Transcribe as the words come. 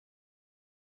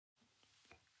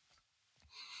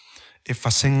If I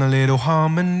sing a little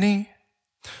harmony,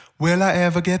 will I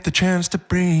ever get the chance to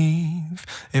breathe?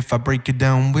 If I break it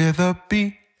down with a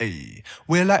beat, ay,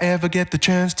 will I ever get the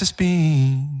chance to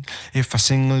speak? If I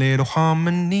sing a little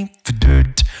harmony,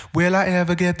 will I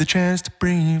ever get the chance to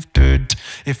breathe?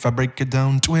 If I break it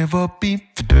down with a beat,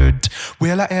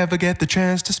 will I ever get the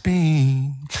chance to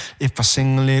speak? If I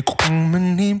sing a little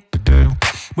harmony,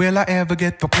 will I ever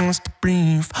get the chance to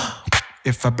breathe?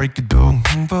 If I break it down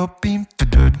with a beat,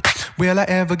 will I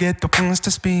ever get the chance to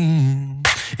speak?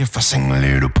 If I sing a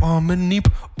little harmony,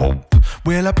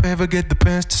 will I ever get the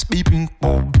chance to speak?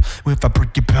 If I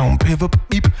break it down with a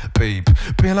beat, babe,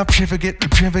 will I ever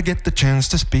get the chance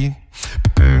to speak?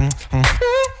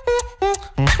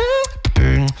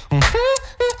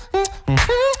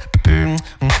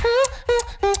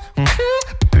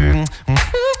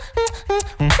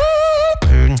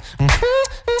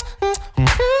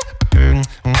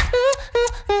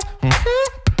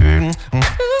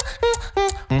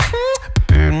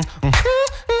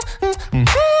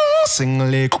 Sing a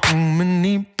little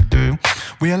harmony,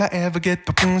 will I ever get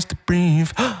the chance to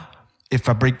breathe? If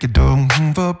I break it down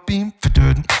with a beat,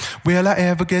 will I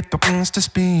ever get the chance to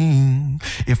speak?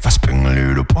 If I spring a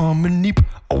little harmony,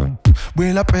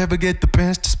 will I ever get the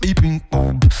chance to speak?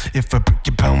 If I break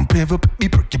it down,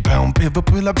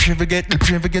 pivot, will I ever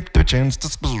get the chance to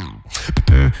speak?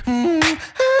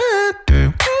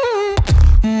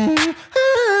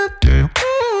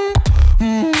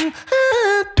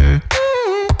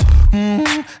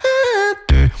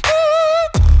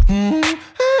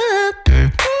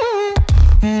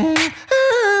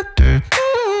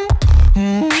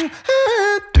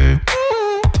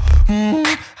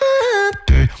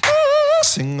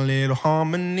 Sing a little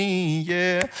harmony,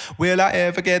 yeah. Will I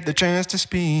ever get the chance to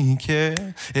speak, yeah?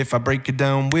 If I break it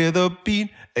down with a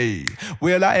beat, ay,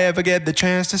 will I ever get the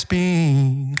chance to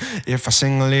speak? If I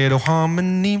sing a little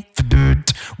harmony,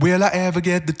 will I ever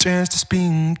get the chance to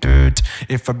speak?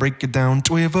 If I break it down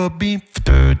with a beat,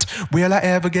 will I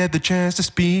ever get the chance to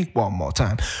speak? One more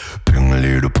time. Bring a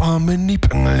little harmony,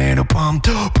 bring a little palm.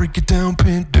 Break it down,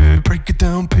 break it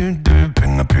down, bring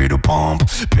a little palm,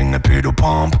 bring a little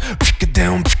palm. Break it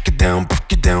down, break it down,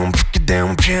 break it down, break it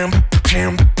down, jam,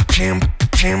 jam, jam,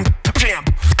 jam, jam.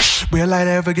 Will I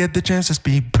ever get the chance to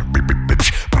speak?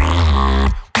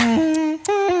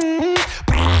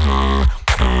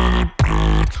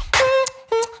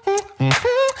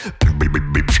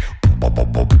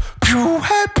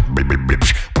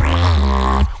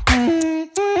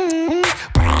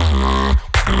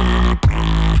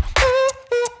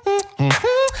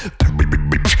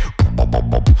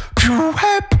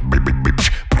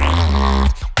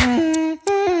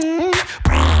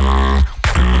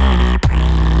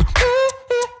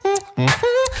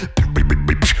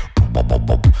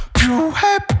 You